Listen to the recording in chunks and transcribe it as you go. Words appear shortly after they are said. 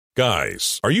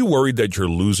Guys, are you worried that you're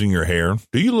losing your hair?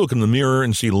 Do you look in the mirror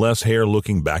and see less hair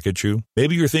looking back at you?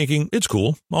 Maybe you're thinking, it's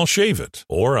cool, I'll shave it.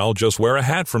 Or I'll just wear a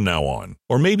hat from now on.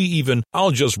 Or maybe even,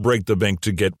 I'll just break the bank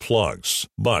to get plugs.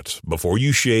 But before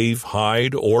you shave,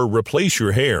 hide, or replace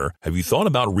your hair, have you thought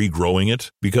about regrowing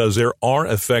it? Because there are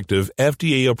effective,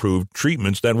 FDA-approved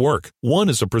treatments that work. One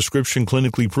is a prescription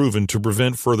clinically proven to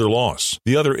prevent further loss.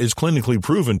 The other is clinically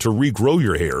proven to regrow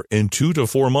your hair in 2 to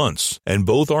 4 months. And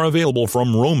both are available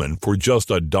from Roman for just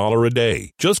 $1 a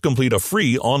day. Just complete a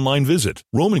free online visit.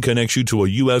 Roman connects you to a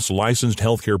U.S. licensed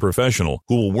healthcare professional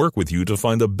who will work with you to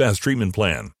find the best treatment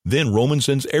plan. Then Roman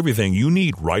sends everything you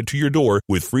need right to your door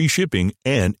with free shipping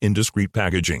and in discreet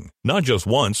packaging. Not just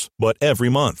once, but every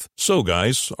month. So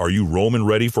guys, are you Roman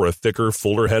ready for a thicker,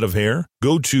 fuller head of hair?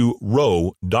 Go to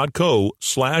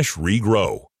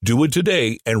ro.co/regrow. Do it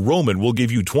today, and Roman will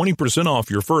give you 20%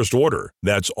 off your first order.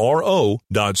 That's ro.co/regrow.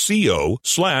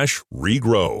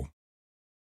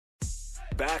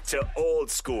 Back to old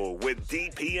school with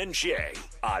DP and J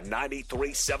on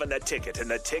 93.7 The Ticket and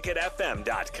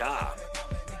theticketfm.com.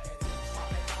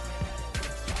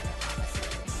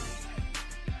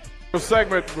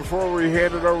 Segment before we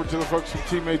hand it over to the folks from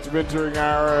Teammates Mentoring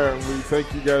Hour, and we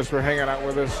thank you guys for hanging out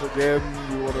with us again.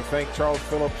 We want to thank Charles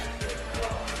Phillips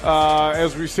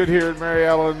as we sit here at Mary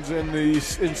Ellen's in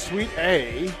Suite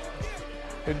A,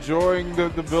 enjoying the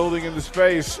building and the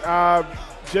space.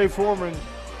 Jay Foreman,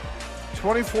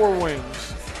 24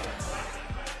 wings.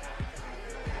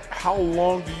 How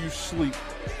long do you sleep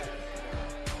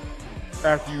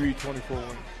after you eat 24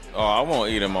 wings? Oh, I won't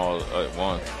eat them all at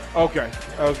once. Okay,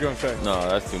 I was going to say. No,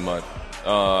 that's too much.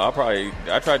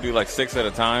 I try to do like 6 at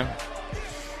a time.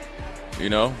 You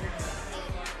know?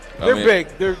 They're big.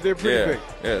 They're pretty big.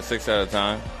 Yeah, 6 at a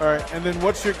time. All right, and then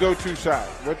what's your go-to side?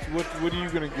 What are you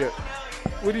going to get?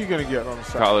 What are you going to get on the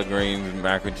side? Collard greens,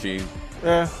 mac and cheese.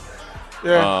 Yeah.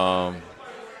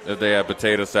 If they have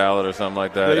potato salad or something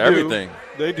like that. Everything.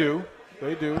 They do.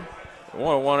 I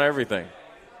want everything.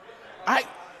 I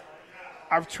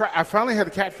finally had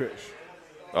the catfish.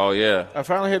 Oh, yeah. I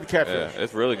finally had the catfish. Yeah,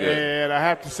 it's really good. And I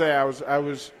have to say I was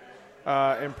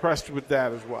impressed with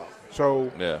that as well.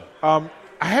 So, yeah.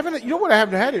 I haven't. You know what I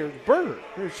haven't had here? Burger,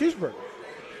 cheeseburger.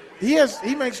 He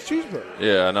makes cheeseburger.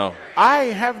 Yeah, I know. I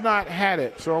have not had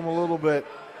it, so I'm a little bit.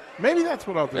 Maybe that's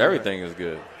what I'll do. Everything is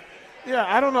good. Yeah,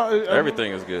 I don't know.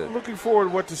 Everything is good. Looking forward to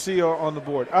what to see on the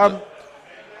board.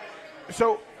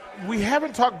 So we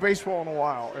haven't talked baseball in a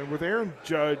while, and with Aaron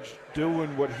Judge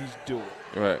doing what he's doing,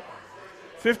 right?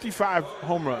 55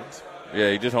 home runs.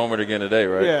 Yeah, he just homered again today,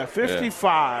 right? Yeah,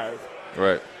 55. Yeah.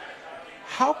 Right.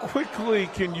 How quickly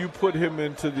can you put him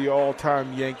into the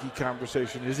all-time Yankee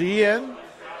conversation? Is he in?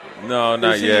 No,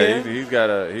 not yet. He's got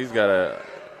to.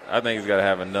 I think he's got to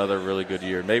have another really good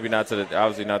year. Maybe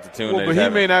obviously not the tune. Well, but he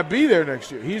may not be there next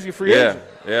year. He's a free agent.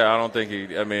 Yeah. I don't think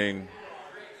he. I mean,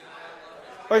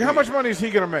 like how much money is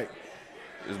he going to make?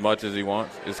 As much as he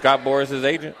wants. Is Scott Boras his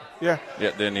agent? Yeah.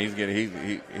 Yeah. Then he's going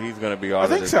to be out. I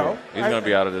think so. He's going to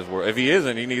be out of this world. If he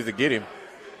isn't, he needs to get him.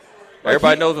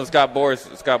 Everybody knows when Scott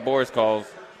Boras calls,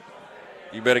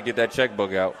 you better get that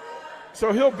checkbook out.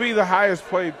 So he'll be the highest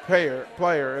paid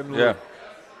player in the league.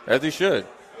 As he should.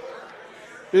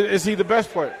 Is he the best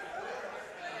player?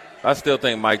 I still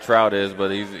think Mike Trout is,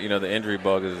 but he's the injury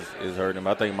bug is hurting him.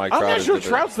 I think Mike Trout is. I'm not sure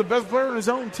Trout's the best player on his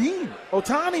own team.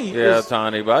 Ohtani. Yeah,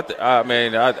 Ohtani. But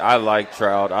I like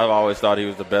Trout. I've always thought he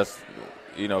was the best.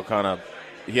 He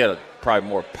had probably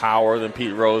more power than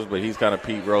Pete Rose, but he's kind of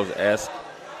Pete Rose-esque.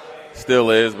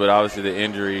 Still is, but obviously the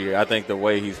injury. I think the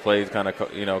way he's played kind of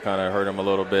hurt him a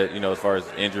little bit. as far as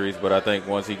injuries. But I think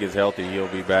once he gets healthy, he'll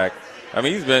be back. I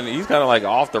mean, he's kind of like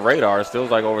off the radar. Still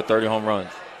like over 30 home runs.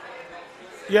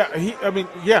 Yeah,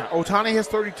 Ohtani has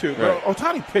 32. Right. But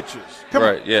Ohtani pitches. Come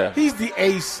on. Yeah. He's the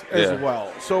ace as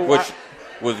well. So which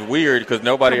was weird because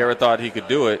nobody ever thought he could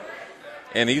do it,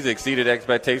 and he's exceeded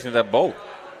expectations at both.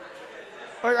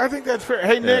 I think that's fair.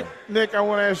 Hey, Nick, I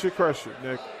want to ask you a question.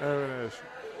 Nick, I want to ask you.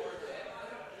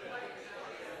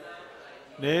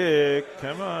 Nick,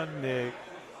 come on, Nick.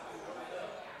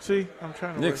 See, I'm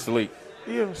trying to. Nick's sleep.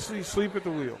 Yeah, sleep at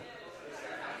the wheel.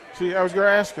 See, I was going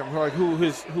to ask him who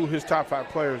his top 5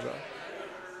 players are.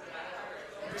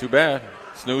 Too bad.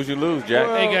 Snooze, you lose, Jack.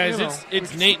 Well, hey guys,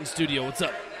 it's Nate in studio. What's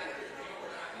up?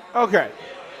 Okay,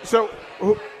 so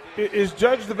is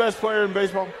Judge the best player in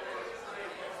baseball?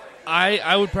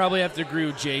 I would probably have to agree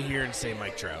with Jay here and say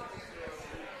Mike Trout.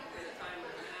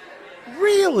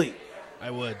 Really? I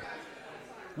would.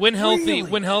 When healthy,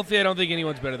 I don't think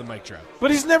anyone's better than Mike Trout.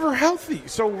 But he's never healthy,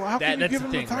 so how can you give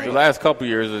him the title? Right? The last couple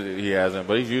years he hasn't,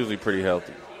 but he's usually pretty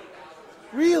healthy.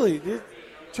 Really?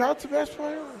 Trout's the best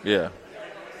player? Yeah.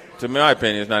 To my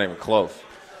opinion, it's not even close.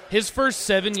 His first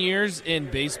 7 years in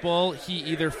baseball, he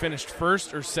either finished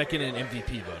first or second in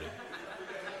MVP voting.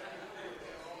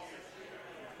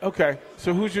 Okay,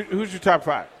 so who's your top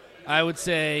 5? I would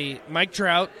say Mike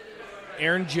Trout,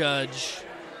 Aaron Judge.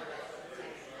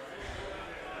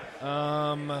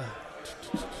 4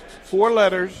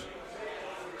 letters.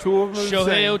 2 of them are the Shohei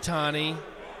same. Ohtani.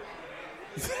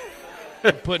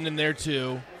 I'm putting in there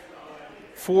too.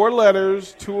 4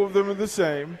 letters. 2 of them are the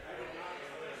same.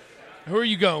 Who are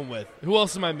you going with? Who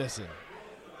else am I missing?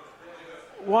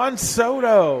 Juan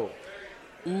Soto.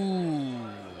 Ooh.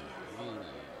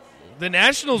 The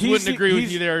Nationals wouldn't agree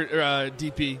with you there,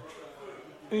 DP.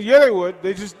 Yeah, they would.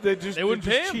 They wouldn't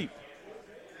pay him. Cheap.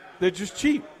 They're just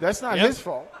cheap. That's not his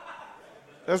fault.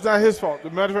 That's not his fault.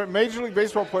 As a matter of fact, Major League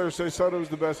Baseball players say Soto's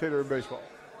the best hitter in baseball.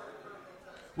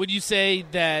 Would you say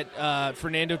that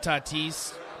Fernando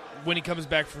Tatis, when he comes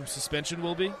back from suspension,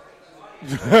 will be?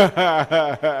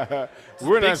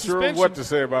 We're not sure what to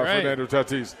say about Fernando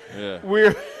Tatis. Yeah. We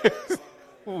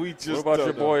just. What about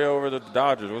your know. boy over the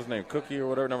Dodgers? What's his name? Cookie or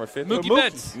whatever, number 50? Mookie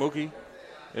Betts. Mookie.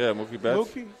 Yeah, Mookie Betts.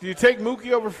 Mookie? Do you take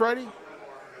Mookie over Freddie?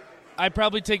 I'd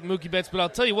probably take Mookie Betts, but I'll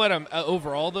tell you what,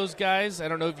 over all those guys, I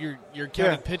don't know if you're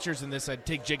counting pitchers in this, I'd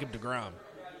take Jacob deGrom.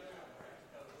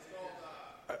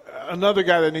 Another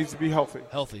guy that needs to be healthy.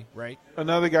 Healthy, right?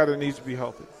 Another guy that needs to be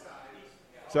healthy.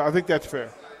 So I think that's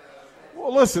fair.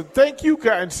 Well, listen, thank you,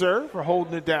 kind sir, for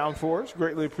holding it down for us.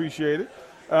 Greatly appreciate it.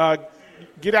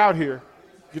 Get out here.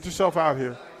 Get yourself out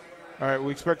here. All right,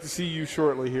 we expect to see you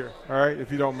shortly here. All right,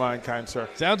 if you don't mind, kind sir.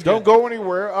 Sounds good. Don't go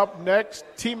anywhere. Up next,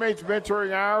 Teammates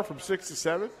Mentoring Hour from 6 to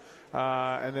 7.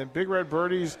 And then Big Red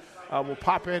Birdies will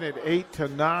pop in at 8 to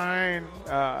 9.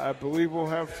 I believe we'll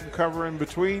have some cover in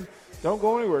between. Don't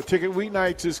go anywhere. Ticket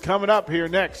Weeknights is coming up here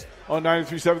next on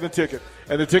 93.7 The Ticket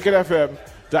and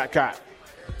theticketfm.com.